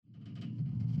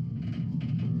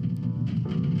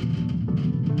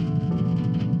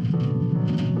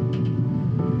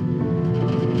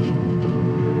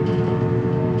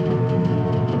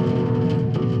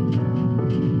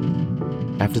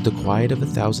the quiet of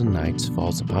 1,000 nights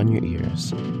falls upon your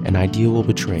ears, an idea will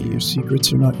betray you. Your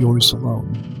secrets are not yours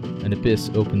alone. An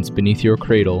abyss opens beneath your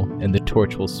cradle, and the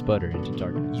torch will sputter into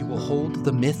darkness. You will hold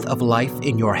the myth of life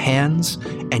in your hands,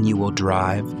 and you will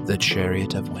drive the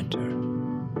chariot of winter.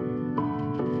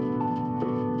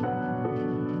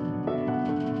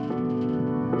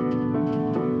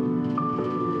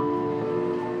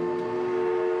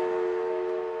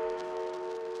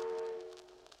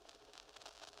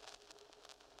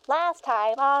 Last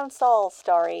time on Soul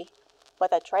Story.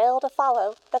 With a trail to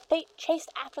follow, the Fate chased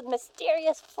after the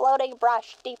mysterious floating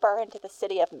brush deeper into the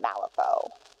city of Malifaux.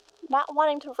 Not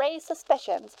wanting to raise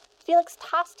suspicions, Felix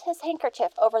tossed his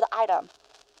handkerchief over the item.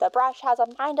 The brush has a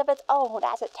mind of its own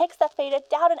as it takes the Fated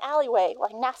down an alleyway where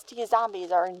nasty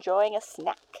zombies are enjoying a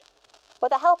snack.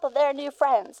 With the help of their new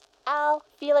friends, Al,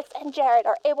 Felix, and Jared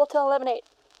are able to eliminate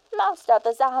most of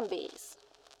the zombies.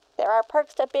 There are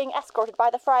perks to being escorted by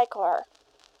the Freikorps.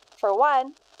 For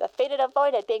one, the Fated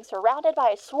avoided being surrounded by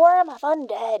a swarm of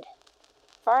undead.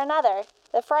 For another,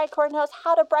 the Freikorps knows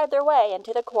how to bribe their way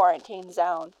into the quarantine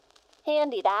zone.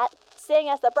 Handy that, seeing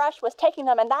as the brush was taking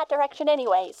them in that direction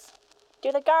anyways.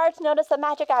 Do the guards notice the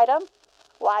magic item?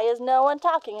 Why is no one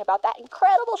talking about that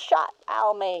incredible shot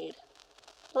Al made?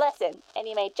 Listen, and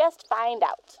you may just find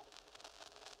out.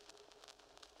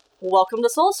 Welcome to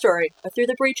Soul Story, a Through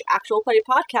the Breach actual play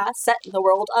podcast set in the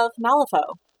world of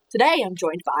Malifaux. Today I'm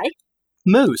joined by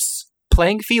Moose,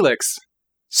 playing Felix.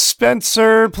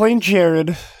 Spencer, playing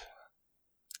Jared.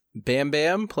 Bam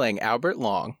Bam, playing Albert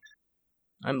Long.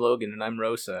 I'm Logan, and I'm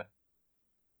Rosa.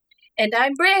 And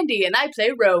I'm Brandy, and I play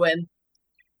Rowan.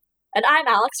 And I'm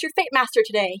Alex, your Fate Master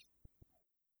today.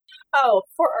 Oh,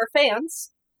 for our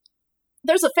fans,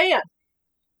 there's a fan.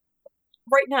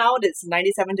 Right now it is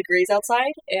 97 degrees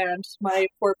outside, and my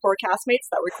poor castmates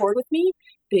that record with me,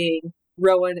 being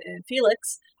Rowan and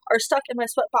Felix, are stuck in my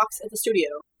sweatbox at the studio.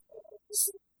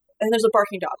 And there's a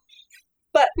barking dog.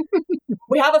 But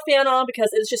we have a fan on because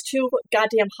it's just too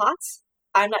goddamn hot.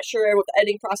 I'm not sure what the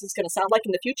editing process is going to sound like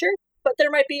in the future, but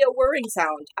there might be a whirring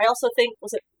sound. I also think,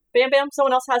 was it Bam Bam?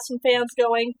 Someone else has some fans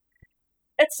going.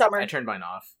 It's summer. I turned mine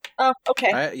off. Oh,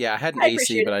 okay. I had an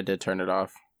AC, but I did turn it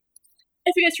off.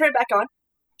 If you guys turn it back on,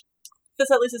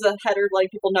 this at least is a header letting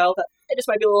people know that it just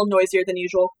might be a little noisier than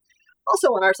usual. Also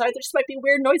on our side, there just might be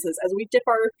weird noises as we dip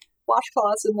our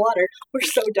washcloths in water. We're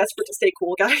so desperate to stay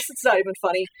cool, guys. It's not even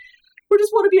funny. We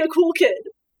just want to be a cool kid.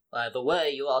 By the way,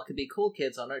 you all could be cool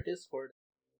kids on our Discord.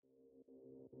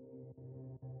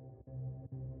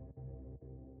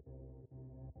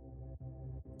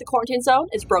 The quarantine zone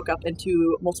is broke up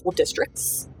into multiple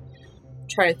districts. I'm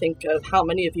trying to think of how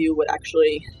many of you would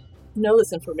actually know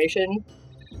this information.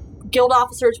 Guild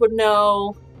officers would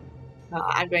know.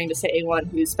 I'm going to say anyone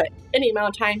who's spent any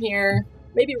amount of time here.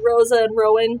 Maybe Rosa and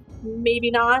Rowan,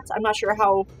 maybe not. I'm not sure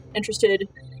how interested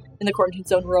in the quarantine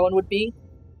zone Rowan would be.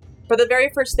 But the very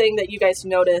first thing that you guys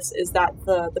notice is that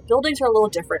the buildings are a little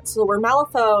different. So where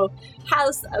Malifaux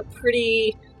has a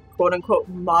pretty quote-unquote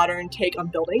modern take on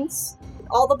buildings,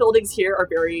 all the buildings here are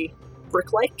very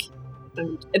brick-like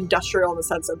and industrial in the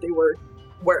sense that they were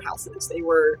warehouses.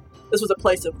 This was a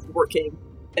place of working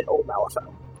in old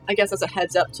Malifaux. I guess as a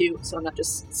heads up too, so I'm not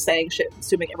just saying shit,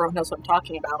 assuming everyone knows what I'm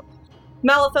talking about.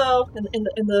 Malifaux, in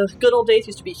the good old days,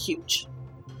 used to be huge.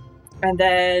 And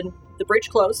then the breach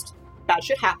closed, bad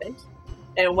shit happened,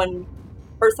 and when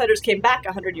Earthsiders came back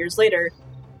 100 years later,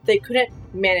 they couldn't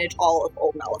manage all of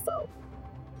old Malifaux.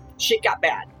 Shit got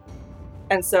bad.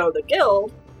 And so the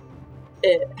guild,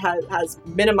 it has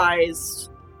minimized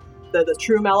the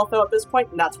true Malifaux at this point,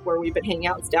 and that's where we've been hanging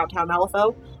out, it's downtown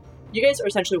Malifaux. You guys are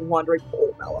essentially wandering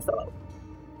old Malifaux.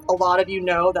 A lot of you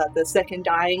know that the sick and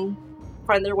dying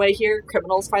find their way here,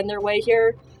 criminals find their way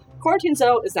here. Quarantine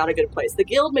Zone is not a good place. The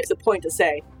guild makes a point to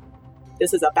say,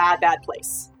 this is a bad, bad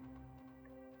place.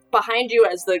 Behind you,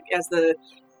 as the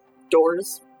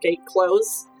gate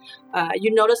close,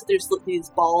 you notice that there's these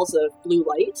balls of blue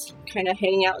light kind of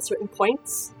hanging out at certain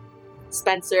points.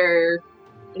 Spencer,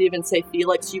 I'd even say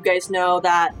Felix, you guys know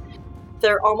that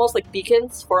they're almost like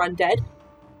beacons for undead.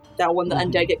 That when the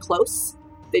undead get close,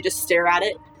 they just stare at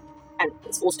it, and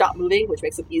it will stop moving, which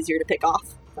makes it easier to pick off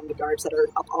from the guards that are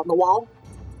up on the wall.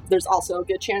 There's also a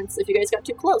good chance, if you guys got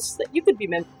too close, that you could be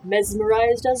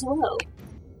mesmerized as well.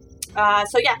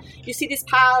 So yeah, you see these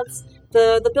paths.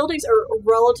 The buildings are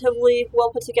relatively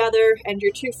well put together, and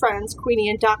your two friends, Queenie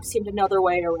and Duck, seem to know their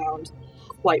way around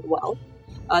quite well.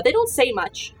 They don't say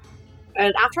much,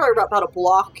 and after about a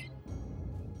block,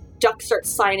 Duck starts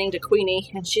signing to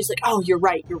Queenie, and she's like, oh, you're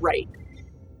right.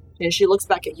 And she looks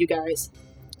back at you guys.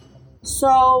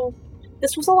 So,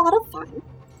 this was a lot of fun,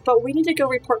 but we need to go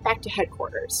report back to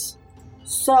headquarters.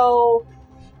 So,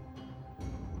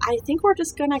 I think we're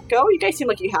just gonna go. You guys seem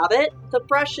like you have it. The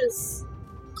brush is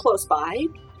close by,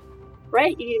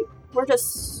 right? We're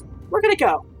gonna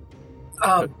go.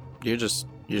 You're just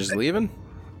leaving?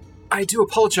 I do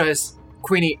apologize,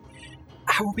 Queenie.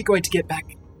 How are we going to get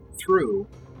back through?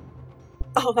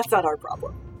 Oh, that's not our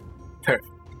problem. Perfect.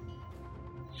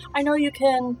 I know you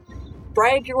can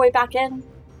bribe your way back in.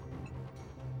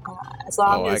 As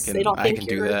long as they don't think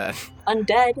you're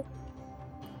undead.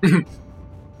 If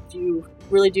you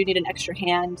really do need an extra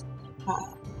hand,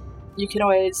 you can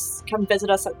always come visit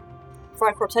us at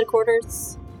Frycorp's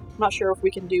headquarters. I'm not sure if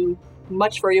we can do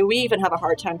much for you. We even have a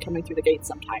hard time coming through the gates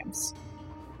sometimes.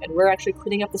 And we're actually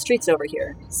cleaning up the streets over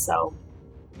here, so...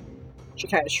 She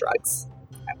kind of shrugs.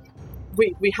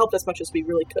 We helped as much as we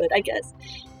really could, I guess.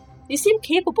 You seem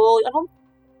capable.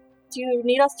 Do you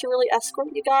need us to really escort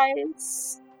you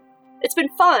guys? It's been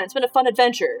fun. It's been a fun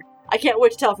adventure. I can't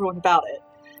wait to tell everyone about it.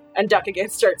 And Duck again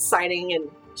starts signing, and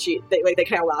they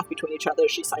kind of laugh between each other.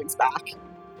 She signs back.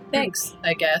 Thanks,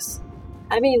 I guess.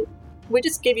 I mean, we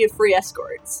just gave you a free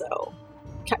escort, so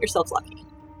count yourselves lucky.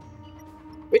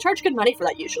 We charge good money for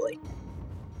that usually.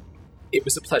 It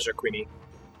was a pleasure, Queenie.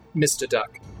 Mr.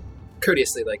 Duck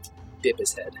courteously dip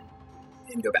his head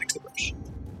and go back to the brush.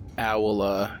 Al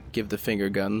will give the finger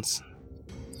guns.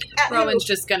 Rowan's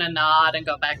just gonna nod and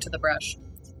go back to the brush.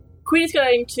 Queenie's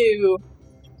going to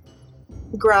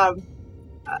grab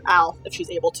Al if she's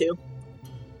able to.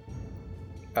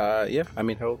 Yeah. I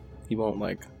mean, he won't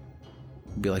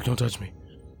be like, don't touch me.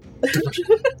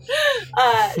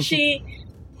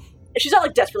 She's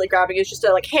not desperately grabbing you. It's just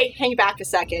hey, hang back a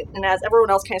second. And as everyone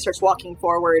else kind of starts walking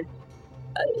forward,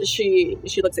 she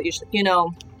looks at you. She's like,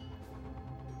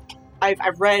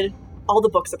 I've read all the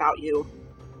books about you.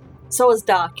 So has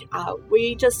Doc.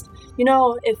 We just,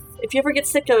 if you ever get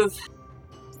sick of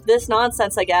this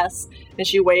nonsense, I guess. And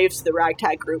she waves to the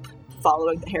ragtag group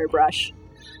following the hairbrush.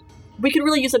 We could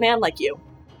really use a man like you.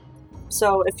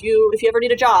 So if you ever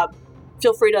need a job,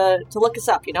 feel free to look us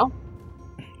up.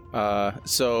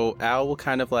 So Al will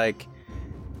kind of it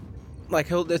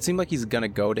seemed like he's gonna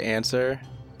go to answer,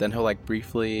 then he'll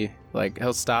briefly,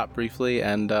 he'll stop briefly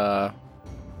and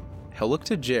he'll look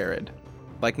to Jared.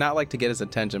 Not to get his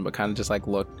attention, but kind of just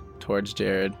look towards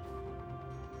Jared.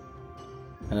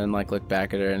 And then look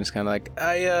back at her and it's kind of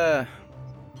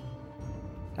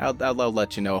I'll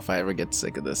let you know if I ever get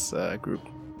sick of this group.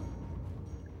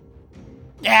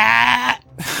 Yeah.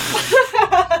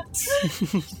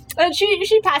 And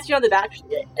she pats you on the back.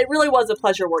 It really was a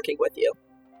pleasure working with you.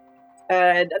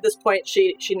 And at this point,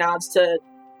 she nods to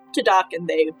Doc, and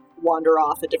they wander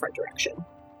off a different direction.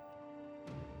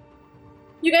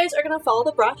 You guys are gonna follow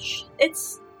the brush.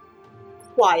 It's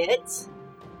quiet,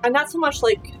 and not so much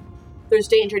there's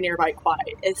danger nearby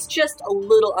quiet. It's just a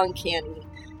little uncanny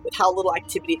with how little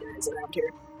activity there is around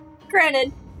here.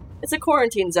 Granted, it's a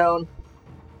quarantine zone.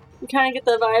 You kind of get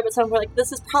the vibe at some point,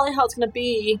 this is probably how it's going to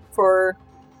be for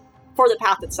the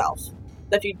path itself.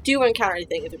 That if you do encounter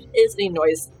anything, if there is any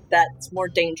noise, that's more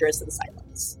dangerous than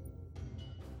silence.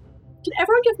 Can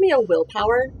everyone give me a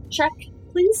willpower check,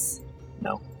 please?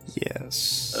 No.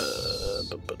 Yes.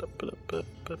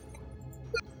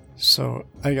 So,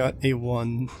 I got a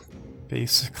 1,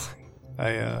 basically.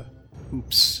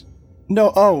 Oops.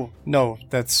 No,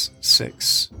 that's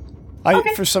 6.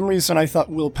 Okay. For some reason, I thought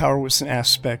willpower was an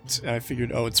aspect, and I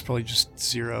figured, it's probably just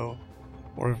 0,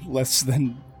 or less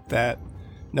than that.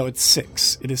 No, it's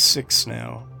 6. It is 6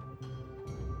 now.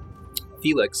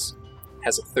 Felix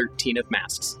has a 13 of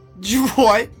masks.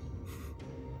 What?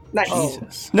 Nice.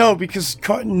 Jesus. No, because,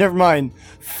 never mind.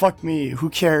 Fuck me. Who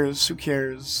cares?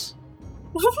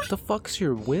 What the fuck's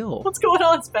your will? What's going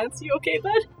on, Spence? You okay,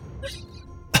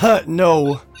 bud?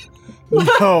 No.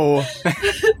 No.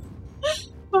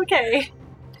 Okay.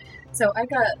 So I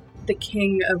got the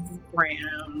King of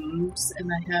Rams,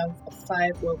 and I have a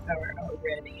 5 willpower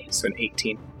already. So an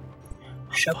 18.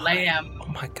 Shablam. Oh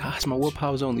my gosh, my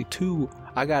willpower's only 2.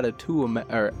 I got a 2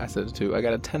 I said a 2. I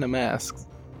got a 10 of masks.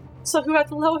 So who got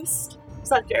the lowest? Is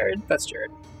that Jared? That's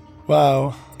Jared.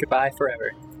 Wow. Goodbye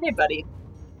forever. Hey, buddy.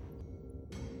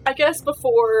 I guess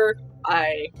before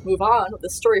I move on with the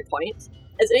story point,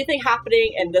 is anything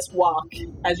happening in this walk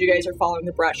as you guys are following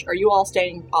the brush? Are you all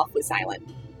staying awfully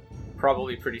silent?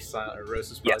 Probably pretty silent.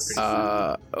 Rose is probably pretty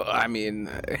silent. I mean,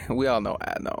 we all know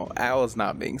Al is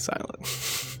not being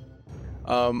silent.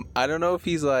 I don't know if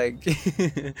he's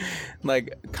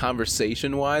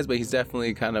conversation wise, but he's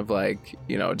definitely kind of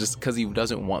just because he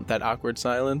doesn't want that awkward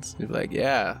silence. He's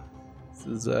yeah,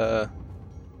 this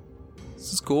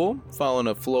is cool. Following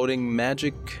a floating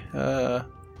magic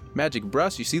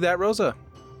brush. You see that, Rosa?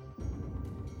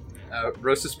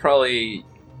 Rosa's probably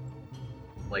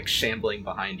like shambling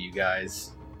behind you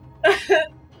guys.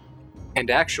 And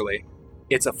actually,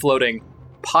 it's a floating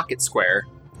pocket square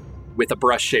with a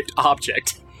brush-shaped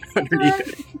object underneath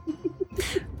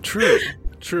it. True,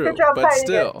 Good job but finding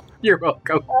still. You're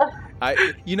welcome.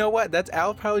 You know what? That's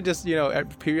I'll probably just,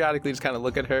 periodically just kind of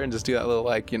look at her and just do that little,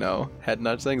 like, head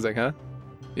nudge thing. It's like, huh?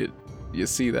 You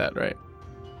see that, right?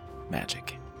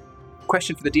 Magic.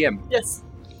 Question for the DM. Yes.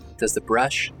 Does the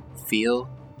brush feel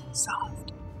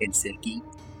soft and silky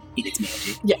in its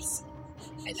magic? Yes.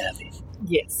 I love it.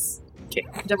 Yes. Okay.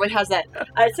 Definitely has that.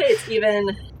 I'd say it's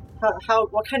even...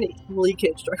 what kind of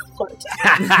leakage do I want to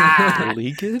have?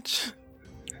 Leakage?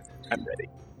 I'm ready.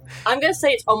 I'm going to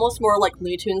say it's almost more like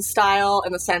Looney Tunes style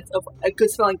in the sense of a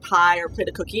good-smelling pie or a plate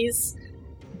of cookies.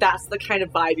 That's the kind of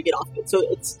vibe you get off of it. So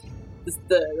it's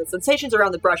the sensations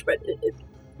around the brush, but it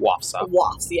Wafts up.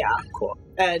 wafts, yeah. Cool.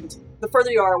 And the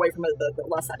further you are away from it, the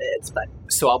less that is. But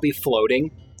So I'll be floating,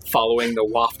 following the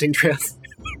wafting trails.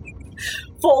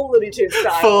 full Looney Tunes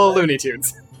style. Full Looney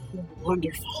Tunes.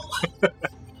 Wonderful.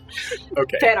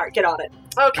 Okay. Fan art, get on it.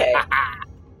 Okay.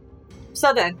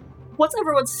 So then, what's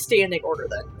everyone's standing order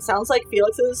then? Sounds like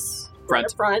Felix is right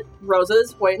up front,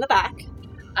 Rosa's way in the back.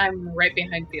 I'm right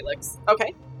behind Felix.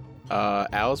 Okay.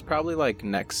 Al's probably like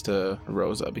next to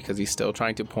Rosa because he's still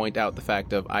trying to point out the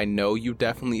fact of, I know you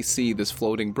definitely see this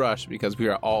floating brush because we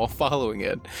are all following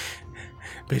it.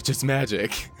 Bitch, it's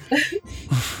magic.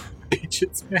 Bitch,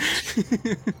 it's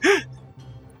magic.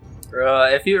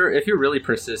 If you're really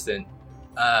persistent,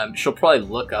 she'll probably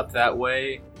look up that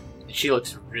way, and she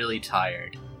looks really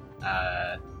tired,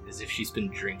 as if she's been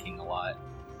drinking a lot.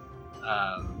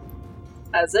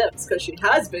 As if, because she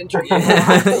has been drinking a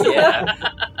lot.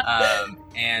 Yeah.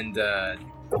 And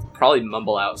probably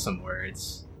mumble out some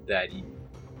words that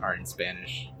are in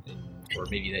Spanish, or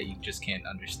maybe that you just can't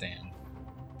understand.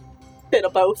 Bit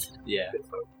of both. Yeah,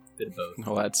 bit of both.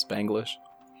 Oh, that's Spanglish.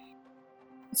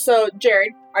 So,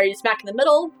 Jared, are you smack in the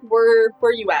middle? Where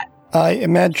are you at? I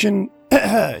imagine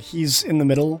he's in the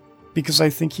middle because I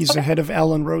think he's ahead of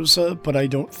Al and Rosa, but I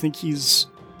don't think he's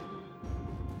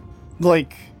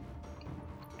like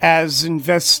as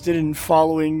invested in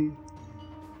following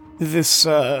this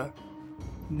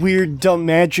weird dumb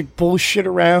magic bullshit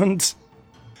around.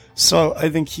 So I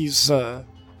think he's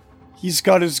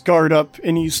got his guard up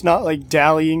and he's not like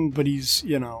dallying, but he's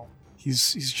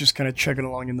just kind of chugging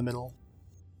along in the middle.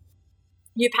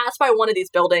 You pass by one of these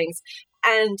buildings,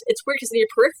 and it's weird because in your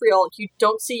peripheral, you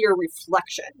don't see your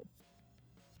reflection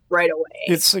right away.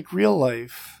 It's like real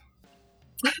life.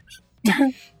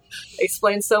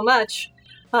 Explains so much.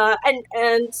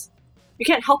 And you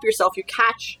can't help yourself. You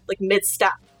catch, like,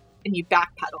 mid-step, and you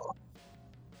backpedal.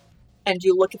 And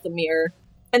you look at the mirror.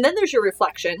 And then there's your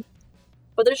reflection.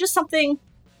 But there's just something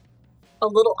a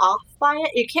little off by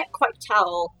it. You can't quite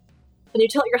tell. And you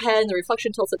tilt your head, and the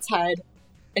reflection tilts its head.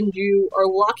 And you are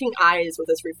locking eyes with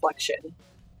this reflection.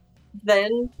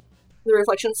 Then the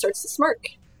reflection starts to smirk.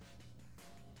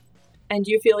 And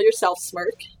you feel yourself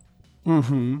smirk.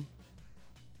 Mm-hmm.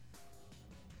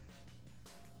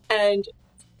 And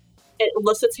it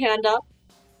lifts its hand up.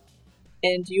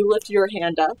 And you lift your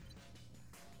hand up.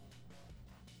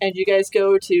 And you guys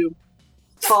go to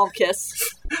palm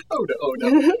kiss. Oh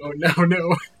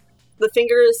no. The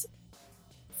fingers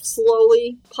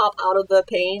slowly pop out of the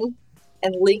pain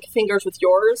and link fingers with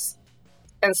yours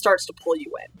and starts to pull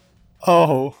you in.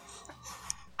 Oh.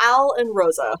 Al and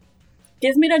Rosa,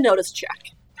 give me a notice check.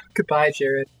 Goodbye,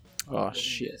 Jared. Oh,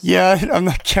 shit. Yeah, I'm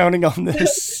not counting on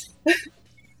this.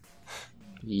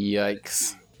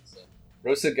 Yikes.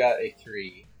 Rosa got a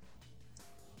 3.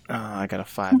 I got a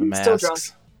 5 of masks. Still drunk.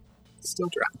 Still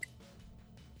drunk.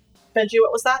 Benji,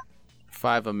 what was that?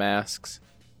 5 of masks.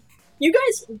 You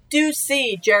guys do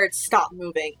see Jared stop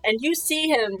moving, and you see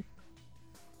him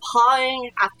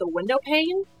pawing at the window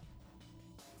pane,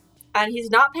 and he's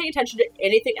not paying attention to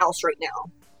anything else right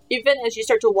now. Even as you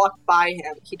start to walk by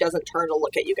him, he doesn't turn to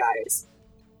look at you guys.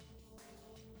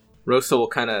 Rosa will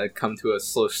kind of come to a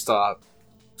slow stop,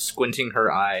 squinting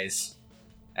her eyes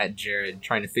at Jared,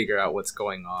 trying to figure out what's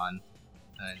going on.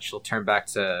 And she'll turn back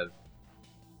to...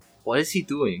 What is he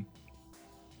doing?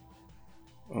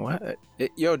 What?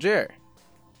 Yo, Jared.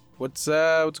 What's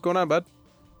going on, bud?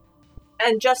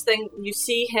 And just then, you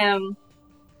see him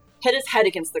hit his head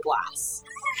against the glass.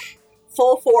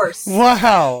 Full force.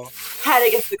 Wow. Head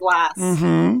against the glass.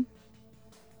 Mm-hmm.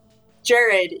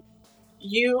 Jared,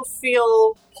 you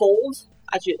feel pulled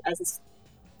as this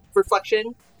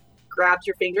reflection grabs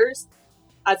your fingers,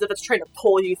 as if it's trying to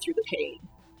pull you through the pain.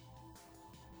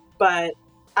 But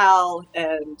Al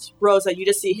and Rosa, you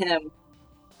just see him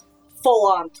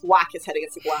full on to whack his head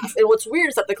against the glass. And what's weird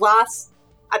is that the glass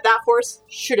at that force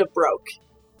should have broke.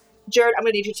 Jared, I'm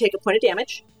going to need you to take a point of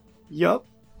damage. Yup,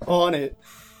 on it.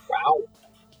 Wow.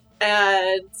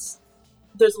 And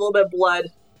there's a little bit of blood.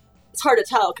 It's hard to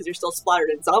tell because you're still splattered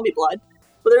in zombie blood,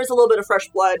 but there is a little bit of fresh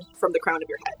blood from the crown of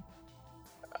your head.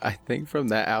 I think from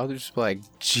that, I'll just be like,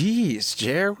 "Geez,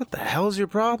 Jared, what the hell is your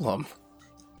problem?"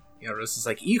 Rose is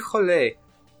like, "Híjole,"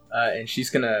 and she's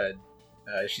gonna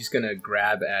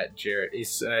grab at Jared.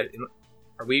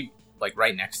 Are we like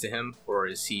right next to him, or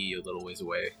is he a little ways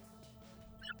away?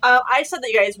 I said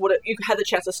that you had the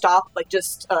chance to stop, like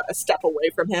just a step away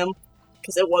from him,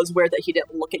 because it was weird that he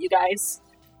didn't look at you guys.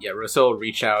 Yeah, Rosa will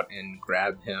reach out and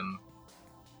grab him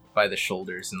by the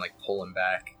shoulders and like pull him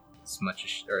back as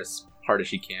hard as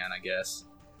she can, I guess.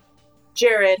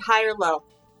 Jared, high or low?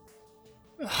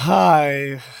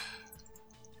 Hi.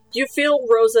 You feel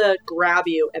Rosa grab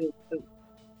you and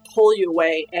pull you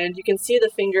away, and you can see the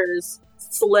fingers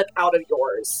slip out of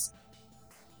yours.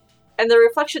 And the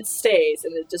reflection stays,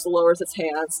 and it just lowers its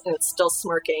hands, and it's still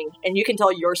smirking, and you can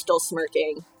tell you're still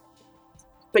smirking.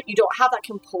 But you don't have that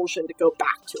compulsion to go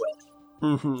back to it.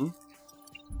 Mm-hmm.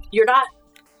 You're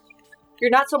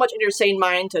not so much in your sane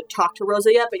mind to talk to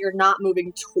Rosa yet, but you're not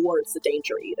moving towards the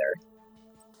danger either.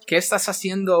 ¿Qué estás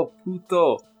haciendo,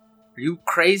 puto? Are you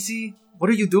crazy? What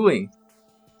are you doing?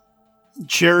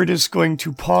 Jared is going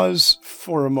to pause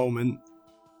for a moment.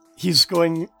 He's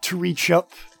going to reach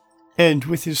up, and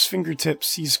with his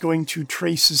fingertips, he's going to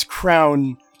trace his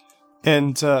crown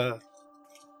and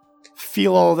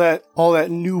feel all that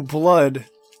new blood.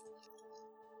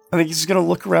 I think he's going to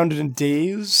look around in a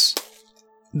daze.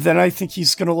 Then I think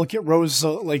he's going to look at Rosa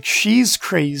like she's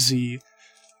crazy.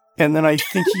 And then I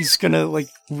think he's going to like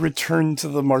return to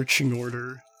the marching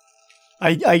order.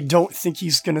 I don't think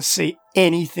he's going to say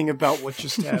anything about what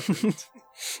just happened.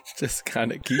 Just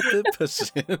kind of keep it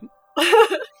pushing.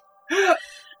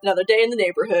 Another day in the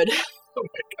neighborhood. Oh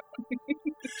my god.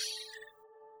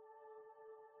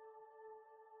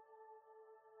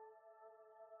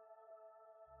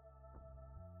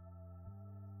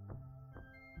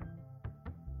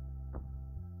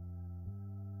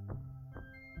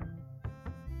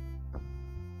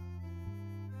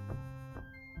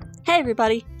 Hey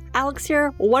everybody, Alex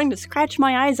here, wanting to scratch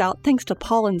my eyes out thanks to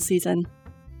pollen season.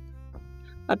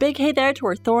 A big hey there to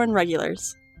our Thorin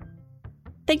regulars.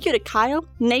 Thank you to Kyle,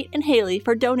 Nate, and Haley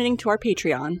for donating to our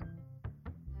Patreon.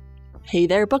 Hey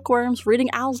there bookworms reading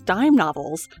Al's dime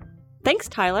novels. Thanks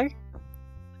Tyler.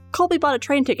 Colby bought a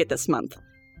train ticket this month.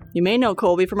 You may know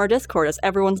Colby from our Discord as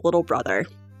everyone's little brother.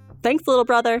 Thanks little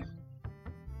brother.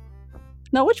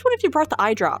 Now which one of you brought the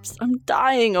eye drops? I'm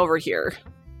dying over here.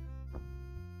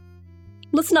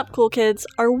 Listen up, cool kids.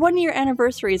 Our 1-year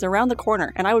anniversary is around the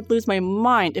corner, and I would lose my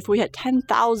mind if we had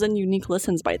 10,000 unique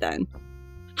listens by then.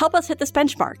 Help us hit this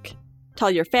benchmark. Tell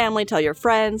your family, tell your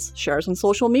friends, share us on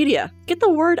social media. Get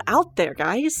the word out there,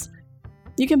 guys.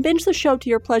 You can binge the show to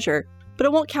your pleasure, but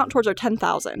it won't count towards our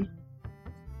 10,000.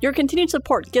 Your continued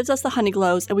support gives us the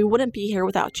Honeyglows, and we wouldn't be here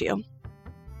without you.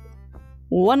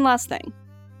 One last thing.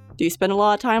 Do you spend a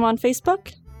lot of time on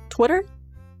Facebook? Twitter?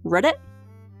 Reddit?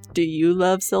 Do you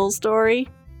love Soul Story?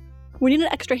 We need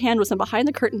an extra hand with some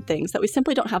behind-the-curtain things that we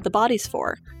simply don't have the bodies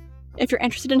for. If you're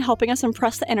interested in helping us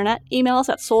impress the internet, email us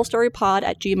at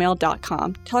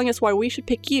soulstorypod@gmail.com, telling us why we should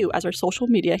pick you as our social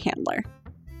media handler.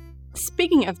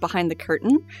 Speaking of behind the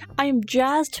curtain, I am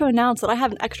jazzed to announce that I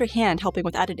have an extra hand helping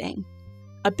with editing.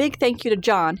 A big thank you to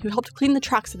John, who helped clean the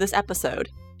tracks of this episode.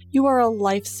 You are a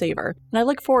lifesaver, and I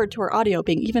look forward to our audio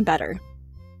being even better.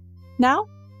 Now,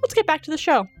 let's get back to the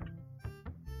show.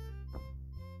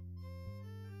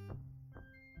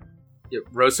 Yeah,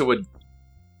 Rosa would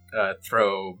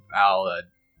throw Al a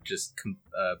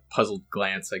puzzled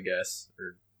glance, I guess,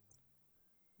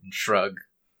 and shrug.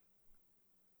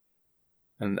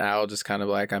 And Al just kind of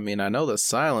like, I mean, I know the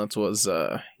silence was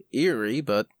eerie,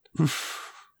 but I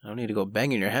don't need to go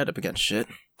banging your head up against shit.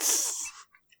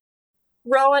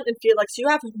 Rowan and Felix, you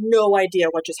have no idea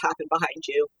what just happened behind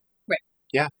you. Right.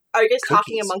 Yeah. Are you guys Cookies.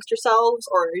 talking amongst yourselves,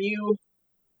 or are you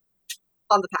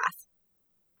on the path?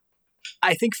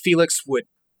 I think Felix would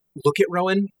look at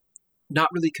Rowan, not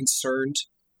really concerned,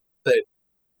 but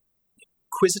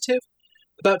inquisitive,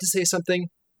 about to say something.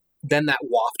 Then that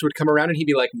waft would come around and he'd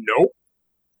be like, nope.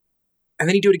 And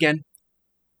then he'd do it again.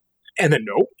 And then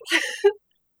nope.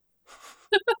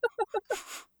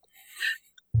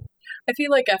 I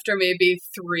feel like after maybe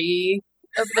 3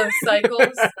 of those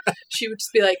cycles, she would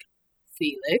just be like,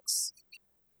 Felix,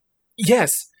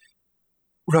 Yes.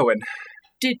 Rowan.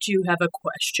 did you have a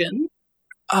question?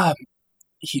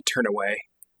 He'd turn away.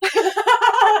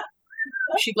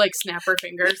 She'd like snap her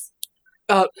fingers.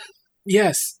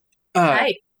 Yes.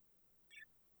 Hi.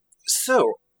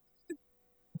 So,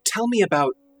 tell me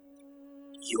about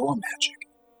your magic.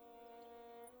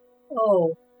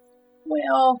 Oh,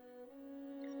 well.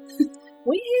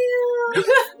 Well.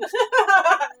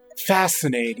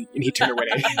 Fascinating. And he turned away.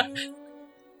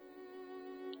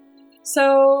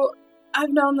 So,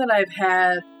 I've known that I've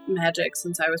had magic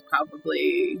since I was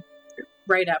probably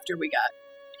right after we got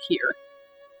here.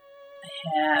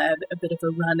 I had a bit of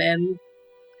a run-in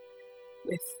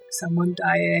with someone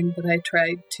dying that I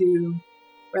tried to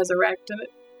resurrect, and it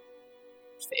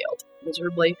failed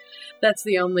miserably. That's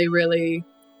the only really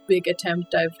big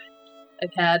attempt I've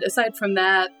had. Aside from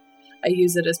that, I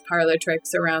use it as parlor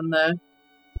tricks around the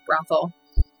brothel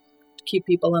to keep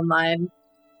people in line.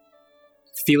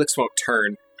 Felix won't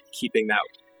turn, keeping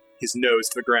his nose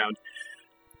to the ground,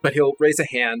 but he'll raise a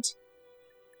hand.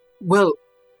 Well,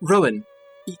 Rowan,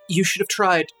 you should have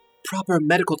tried proper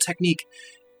medical technique.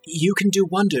 You can do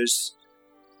wonders.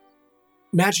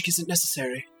 Magic isn't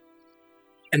necessary.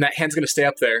 And that hand's going to stay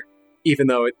up there, even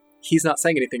though he's not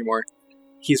saying anything more.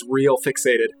 He's real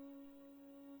fixated.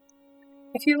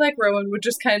 I feel like Rowan would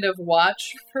just kind of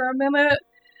watch for a minute,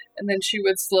 and then she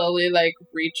would slowly,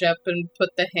 reach up and put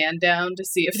the hand down to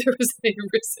see if there was any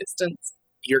resistance.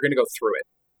 You're going to go through it.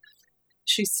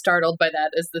 She's startled by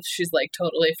that, as if she's,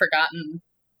 totally forgotten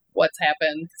what's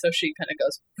happened, so she kind of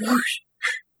goes, whoosh.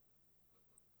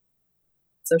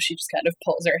 So she just kind of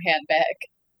pulls her hand back,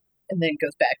 and then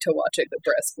goes back to watching the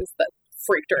breast, because that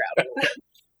freaked her out a little bit.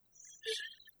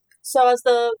 So as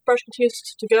the brush continues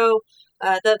to go,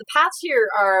 the paths here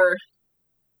are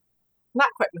not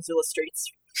quite Missoula streets.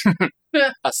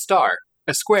 A star,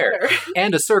 a square,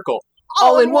 and a circle,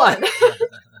 all in one.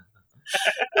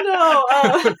 No,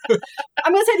 I'm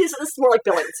going to say this is more like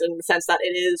Billings in the sense that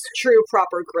it is true,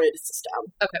 proper grid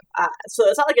system. Okay. So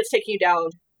it's not like it's taking you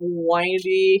down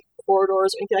windy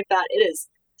corridors or anything like that. It is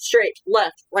straight,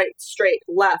 left, right, straight,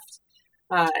 left.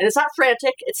 And it's not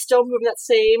frantic. It's still moving that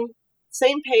same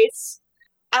pace.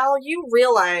 Al, you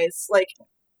realize,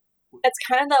 it's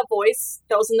kind of that voice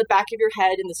that was in the back of your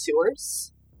head in the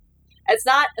sewers. It's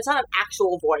not an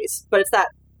actual voice, but it's that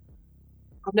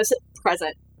omniscient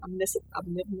present. Omniscient.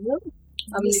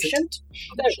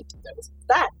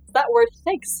 That word.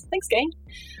 Thanks, gang.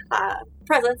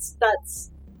 Presence. That's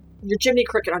your Jiminy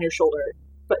Cricket on your shoulder,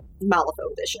 but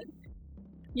Malifaux edition.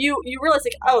 You realize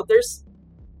there's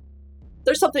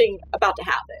something about to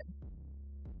happen,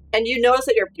 and you notice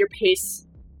that your pace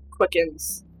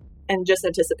quickens in just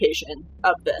anticipation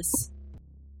of this,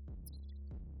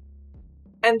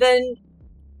 and then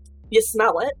you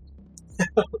smell it.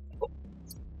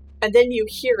 And then you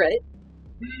hear it.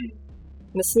 And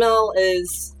the smell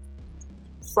is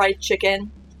fried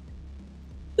chicken.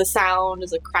 The sound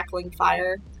is a crackling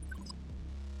fire.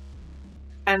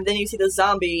 And then you see the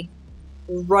zombie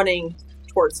running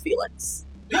towards Felix.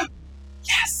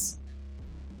 Yes!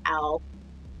 Al,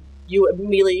 you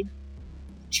immediately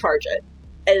charge it.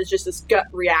 And it's just this gut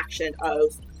reaction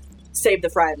of save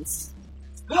the friends.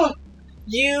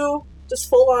 You just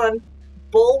full on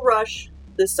bull rush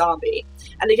this zombie.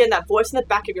 And again, that voice in the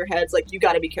back of your head is you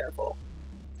gotta be careful.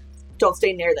 Don't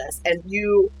stay near this. And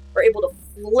you are able to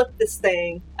flip this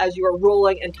thing as you are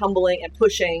rolling and tumbling and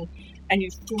pushing, and you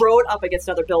throw it up against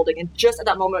another building, and just at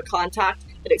that moment of contact,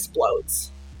 it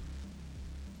explodes.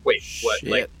 Wait, what?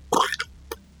 Shit.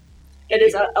 It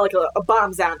is a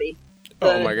bomb zombie.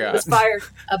 Oh my god. This fire...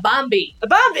 A Bombi! A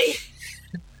Bombi!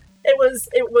 It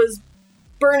was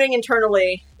burning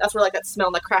internally. That's where that smell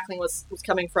and that crackling was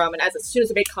coming from. And as soon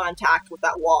as it made contact with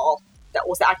that wall, that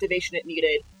was the activation it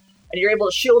needed. And you're able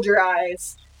to shield your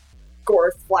eyes.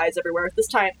 Gore flies everywhere. This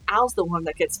time, Al's the one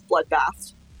that gets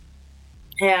bloodbathed.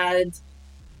 And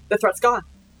the threat's gone.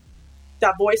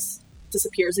 That voice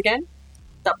disappears again.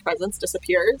 That presence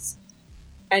disappears.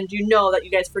 And you know that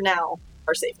you guys, for now,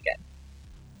 are safe again.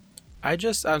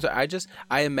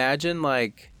 I imagine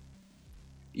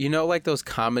those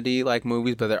comedy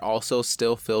movies, but they're also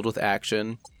still filled with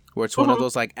action, where it's one of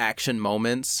those action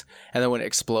moments, and then when it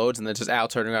explodes, and then just Al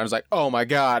turning around is like, oh my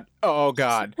god, oh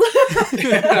god.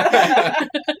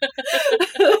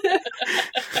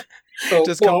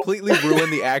 Just completely ruin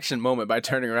the action moment by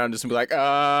turning around just to be like,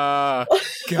 god,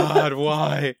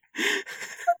 why?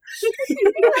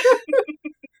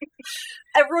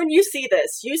 Everyone, you see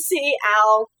this. You see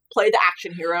Al play the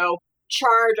action hero,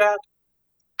 charge up,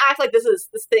 act like this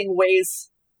thing weighs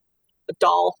a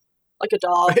doll. Like a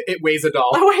doll. It weighs a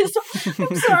doll. I'm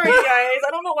sorry, guys. I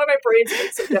don't know why my brain's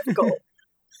being so difficult.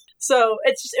 So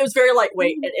it was very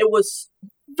lightweight, and it was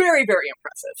very, very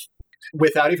impressive.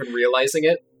 Without even realizing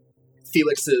it,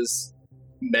 Felix's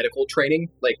medical training,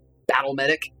 battle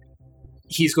medic.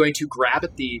 He's going to grab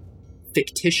at the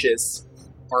fictitious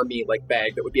army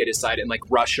bag that would be at his side and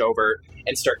rush over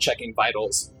and start checking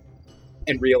vitals,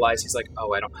 and realize he's like,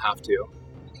 oh, I don't have to.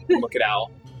 And look at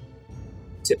Al,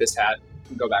 tip his hat,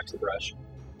 and go back to the brush.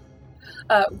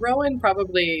 Rowan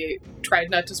probably tried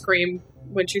not to scream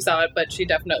when she saw it, but she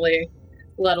definitely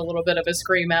let a little bit of a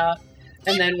scream out.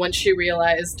 And then once she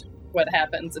realized what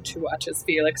happens, and she watches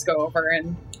Felix go over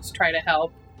and try to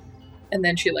help, and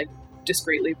then she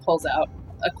discreetly pulls out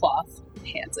a cloth and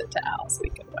hands it to Al so he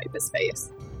can wipe his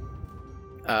face.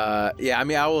 Yeah, I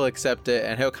mean, I will accept it,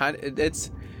 and he'll kind of.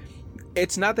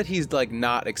 It's not that he's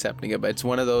not accepting it, but it's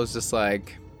one of those just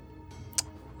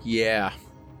yeah.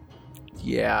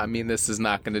 I mean, this is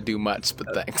not going to do much,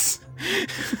 but thanks.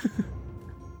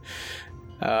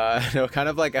 He'll kind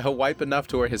of he'll wipe enough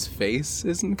to where his face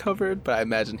isn't covered, but I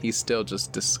imagine he's still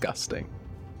just disgusting.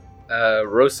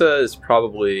 Rosa is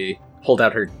probably pulled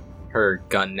out her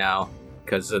gun now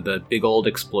because of the big old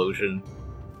explosion.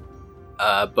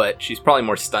 But she's probably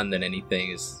more stunned than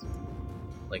anything. Is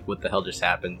what the hell just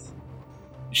happened?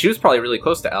 She was probably really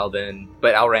close to Al then,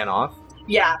 but Al ran off.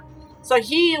 Yeah, so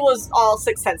he was all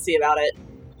sixth sensey about it.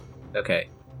 Okay.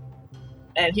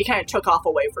 And he kind of took off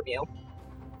away from you.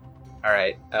 All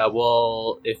right.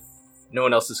 Well, if no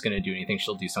one else is going to do anything,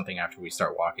 she'll do something after we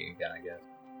start walking again, I guess.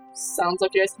 Sounds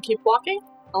like you guys can keep walking,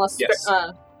 unless Yes.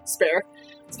 Spare.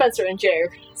 Spencer and Jay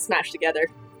are smashed together.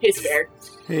 Hey, Spare.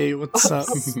 Hey, what's up?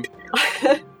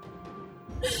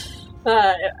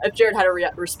 If Jared had a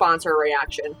response or a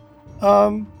reaction.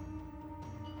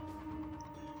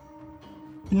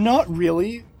 Not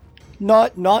really.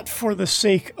 Not for the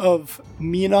sake of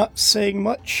me not saying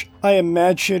much. I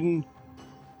imagine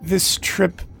this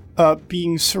trip,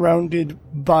 being surrounded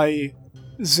by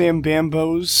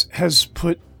Zambambos has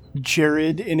put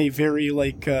Jared in a very,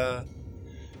 a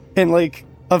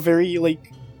very,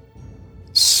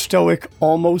 stoic,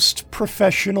 almost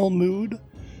professional mood.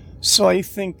 So I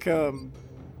think,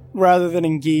 rather than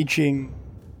engaging,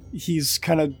 he's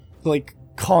kind of,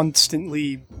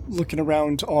 constantly looking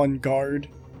around on guard.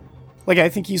 I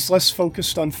think he's less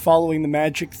focused on following the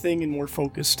magic thing and more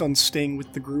focused on staying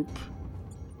with the group.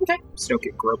 Okay. So don't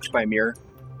get groped by a mirror.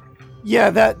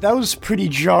 Yeah, that was pretty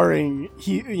jarring,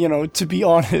 to be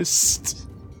honest.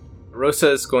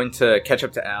 Rosa is going to catch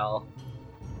up to Al.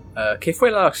 ¿Qué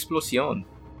fue la explosión?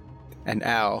 And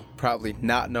Al, probably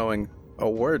not knowing a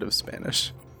word of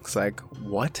Spanish, it's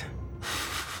what?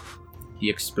 The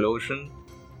explosion?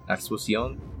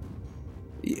 Explosión?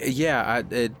 Yeah,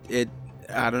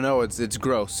 I don't know. It's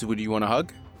gross. Would you want a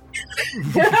hug?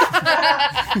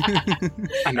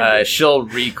 She'll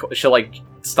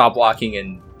stop walking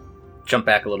and jump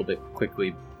back a little bit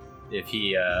quickly if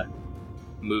he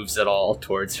moves at all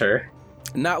towards her.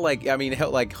 Not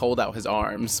he'll hold out his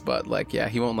arms, but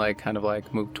he won't kind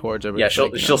of move towards her. Yeah,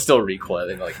 she'll still recoil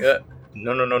and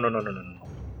no.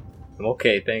 I'm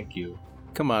okay, thank you.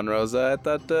 Come on, Rosa.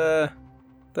 I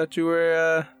thought you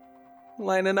were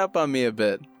lining up on me a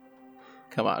bit.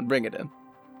 Come on, bring it in.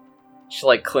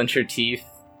 She'll clench her teeth.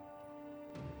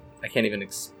 I can't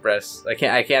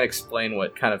explain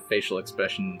what kind of facial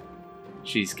expression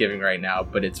she's giving right now,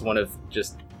 but it's one of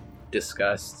just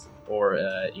disgust or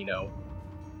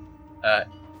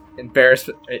embarrassed.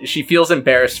 She feels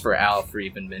embarrassed for Al for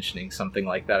even mentioning something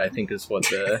like that, I think is what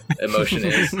the emotion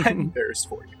is. I'm embarrassed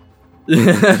for you.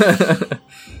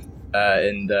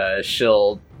 And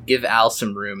she'll give Al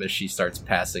some room as she starts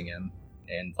passing him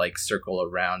and circle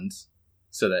around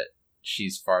so that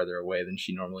she's farther away than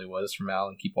she normally was from Al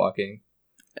and keep walking.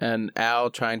 And Al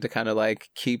trying to kind of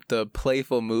keep the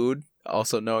playful mood,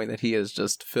 also knowing that he is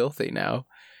just filthy now.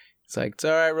 It's it's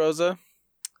all right, Rosa.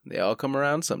 They all come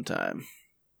around sometime.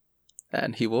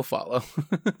 And he will follow.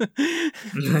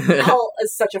 Al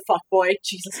is such a fuckboy.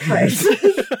 Jesus Christ.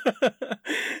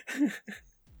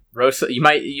 Rosa, you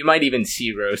might even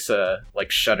see Rosa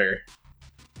shudder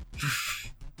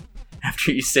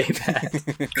after you say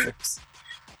that.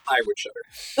 I would shudder.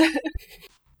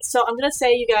 So I'm gonna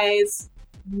say you guys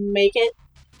make it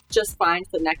just fine to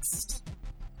the next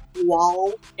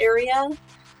wall area.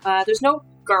 There's no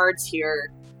guards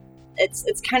here. It's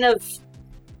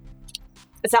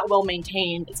not well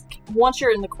maintained. Once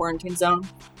you're in the quarantine zone,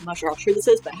 I'm not sure how true this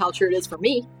is, but how true it is for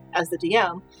me as the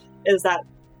DM is that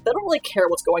they don't really care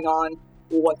what's going on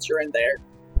once you're in there.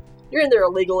 You're in there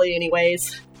illegally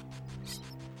anyways.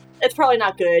 It's probably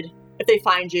not good. If they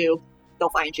find you, they'll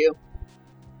find you.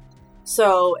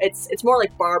 So it's more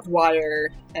like barbed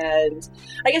wire, and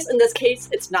I guess in this case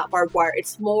it's not barbed wire.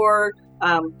 It's more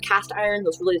cast iron,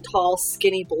 those really tall,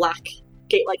 skinny, black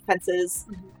gate-like fences.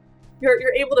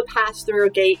 You're able to pass through a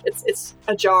gate. It's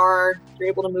ajar. You're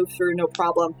able to move through, no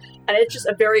problem. And it's just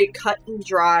a very cut and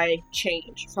dry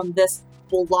change from this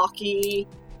blocky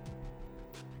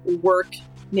work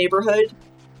neighborhood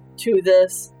to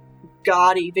this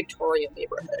gaudy Victorian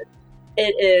neighborhood.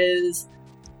 It is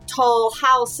tall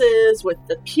houses with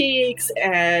the peaks,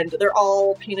 and they're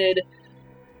all painted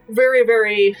very,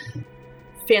 very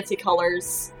fancy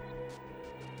colors.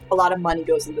 A lot of money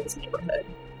goes into this neighborhood.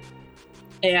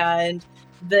 And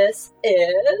this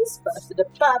is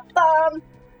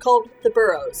called the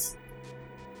Burrows.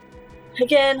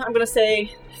 Again, I'm going to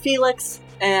say Felix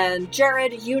and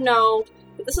Jared, you know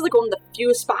that this is like one of the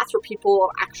few spots where people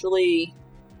actually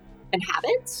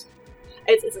inhabit.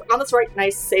 It's on this right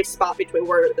nice safe spot between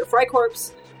where the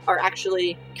Freikorps are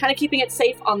actually kind of keeping it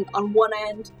safe on one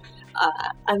end,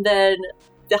 and then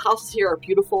the houses here are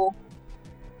beautiful.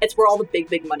 It's where all the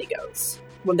big money goes.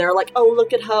 When they're like, oh,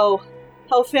 look at how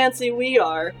fancy we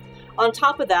are. On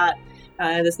top of that,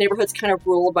 this neighborhood's kind of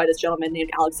ruled by this gentleman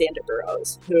named Alexander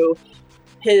Burrows, who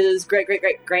his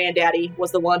great-great-great-granddaddy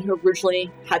was the one who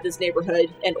originally had this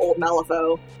neighborhood in Old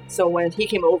Malifaux. So when he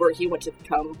came over, he went to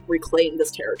come reclaim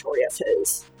this territory as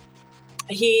his.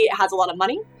 He has a lot of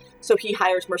money, so he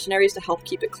hires mercenaries to help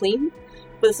keep it clean.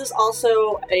 But this is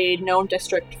also a known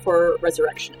district for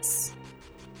resurrectionists.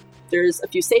 There's a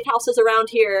few safe houses around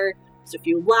here. There's a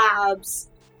few labs.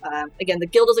 Again, the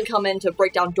guild doesn't come in to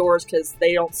break down doors because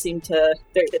they don't seem to...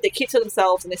 They keep to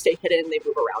themselves and they stay hidden and they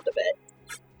move around a bit.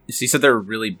 So you said they're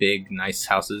really big, nice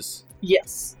houses?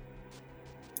 Yes.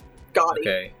 Gaudy.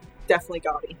 Okay. Definitely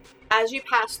gaudy. As you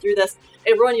pass through this,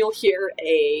 everyone, you'll hear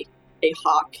a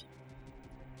hawk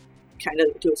kind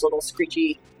of do its little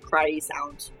screechy, cryy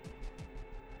sound.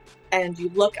 And you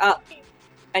look up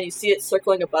and you see it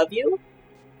circling above you.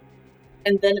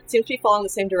 And then it seems to be following the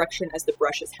same direction as the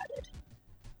brush is headed.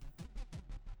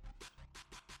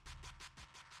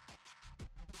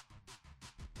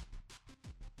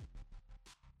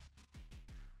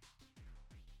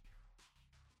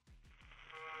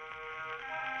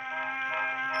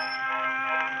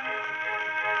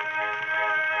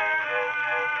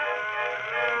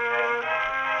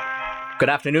 Good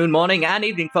afternoon, morning, and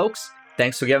evening, folks.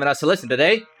 Thanks for giving us a listen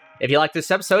today. If you like this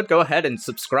episode, go ahead and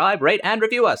subscribe, rate, and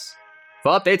review us.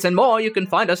 For updates and more, you can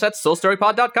find us at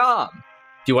soulstorypod.com. Do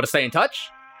you want to stay in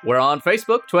touch? We're on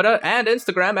Facebook, Twitter, and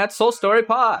Instagram at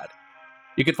soulstorypod.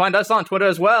 You can find us on Twitter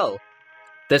as well.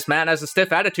 This man has a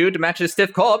stiff attitude to match his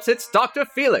stiff corpse. It's Dr.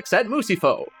 Felix at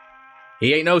Moosifo.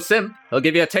 He ain't no simp. He'll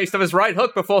give you a taste of his right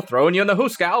hook before throwing you in the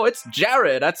hooskow. It's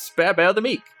Jared at Sparebear the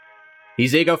Meek.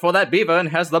 He's eager for that beaver and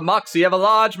has the moxie of a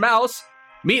large mouse.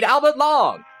 Meet Albert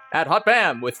Long at Hot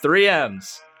Bam with 3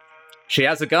 M's. She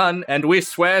has a gun, and we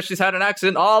swear she's had an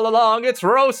accident all along. It's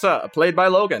Rosa, played by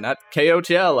Logan at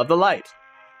KOTL of the Light.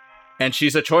 And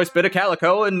she's a choice bit of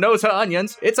calico and knows her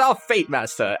onions. It's our Fate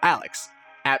Master, Alex,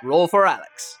 at Roll for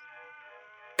Alex.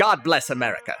 God bless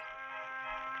America.